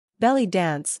Belly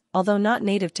dance, although not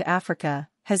native to Africa,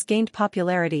 has gained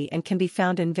popularity and can be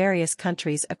found in various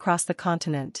countries across the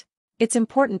continent. It's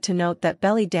important to note that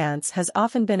belly dance has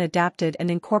often been adapted and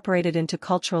incorporated into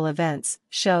cultural events,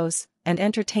 shows, and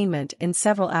entertainment in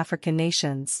several African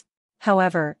nations.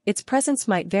 However, its presence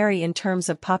might vary in terms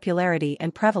of popularity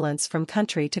and prevalence from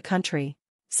country to country.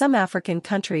 Some African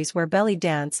countries where belly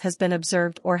dance has been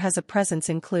observed or has a presence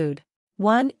include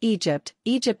 1. Egypt.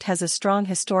 Egypt has a strong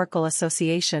historical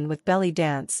association with belly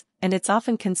dance, and it's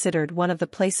often considered one of the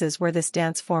places where this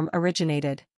dance form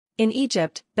originated. In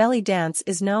Egypt, belly dance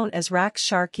is known as Raqs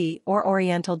Sharqi or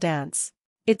Oriental dance.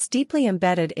 It's deeply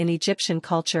embedded in Egyptian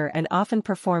culture and often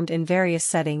performed in various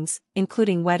settings,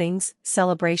 including weddings,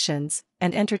 celebrations,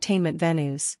 and entertainment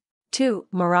venues. 2.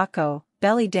 Morocco.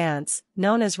 Belly dance,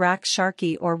 known as Raqs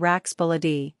Sharqi or Raqs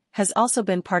Baladi, has also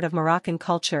been part of Moroccan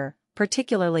culture,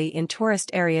 particularly in tourist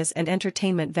areas and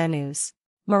entertainment venues.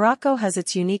 Morocco has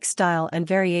its unique style and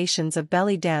variations of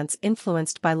belly dance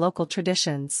influenced by local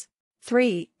traditions.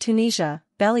 3. Tunisia.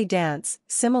 Belly dance,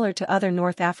 similar to other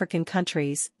North African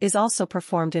countries, is also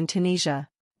performed in Tunisia.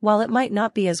 While it might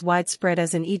not be as widespread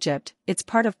as in Egypt, it's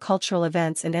part of cultural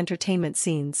events and entertainment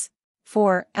scenes.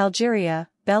 4. Algeria.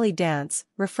 Belly dance,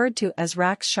 referred to as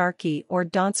Raqs Sharqi or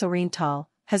Danse Oriental,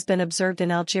 has been observed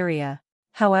in Algeria.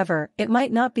 However, it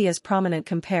might not be as prominent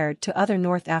compared to other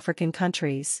North African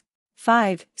countries.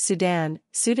 5. Sudan.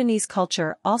 Sudanese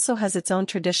culture also has its own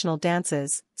traditional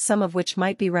dances, some of which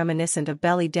might be reminiscent of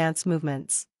belly dance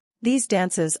movements. These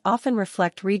dances often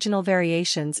reflect regional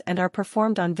variations and are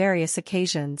performed on various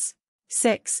occasions.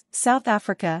 6. South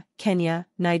Africa, Kenya,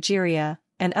 Nigeria,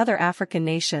 and other African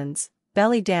nations.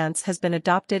 Belly dance has been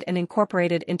adopted and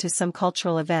incorporated into some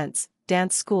cultural events,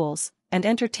 dance schools, and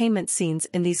entertainment scenes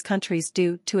in these countries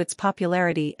due to its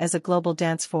popularity as a global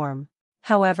dance form.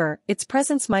 However, its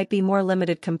presence might be more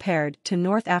limited compared to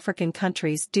North African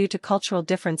countries due to cultural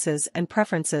differences and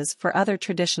preferences for other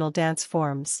traditional dance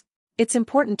forms. It's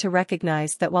important to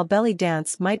recognize that while belly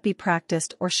dance might be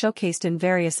practiced or showcased in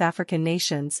various African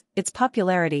nations, its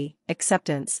popularity,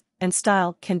 acceptance, and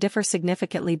style can differ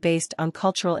significantly based on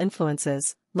cultural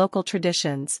influences, local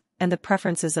traditions, and the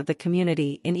preferences of the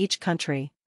community in each country.